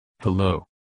Hello.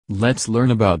 Let's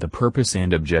learn about the purpose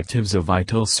and objectives of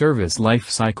ITIL Service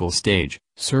Lifecycle Stage,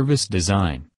 Service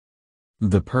Design.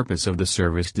 The purpose of the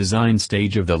service design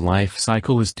stage of the life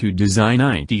cycle is to design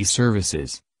IT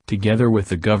services, together with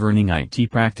the governing IT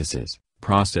practices,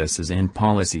 processes and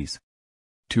policies.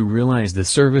 To realize the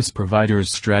service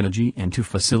provider's strategy and to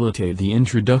facilitate the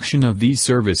introduction of these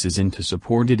services into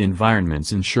supported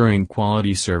environments, ensuring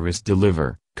quality service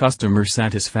delivery, customer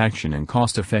satisfaction and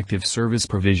cost-effective service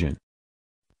provision.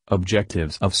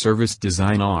 Objectives of service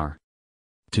design are: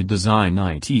 to design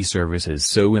IT services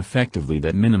so effectively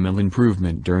that minimal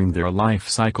improvement during their life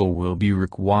cycle will be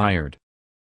required.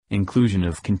 Inclusion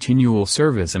of continual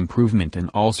service improvement in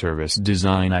all service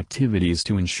design activities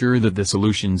to ensure that the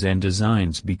solutions and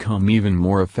designs become even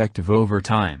more effective over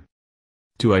time.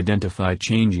 To identify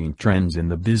changing trends in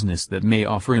the business that may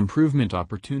offer improvement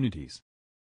opportunities.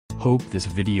 Hope this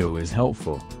video is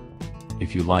helpful.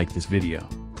 If you like this video,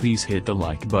 please hit the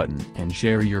like button and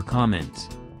share your comments.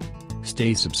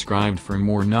 Stay subscribed for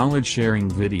more knowledge sharing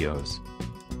videos.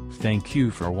 Thank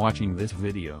you for watching this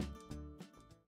video.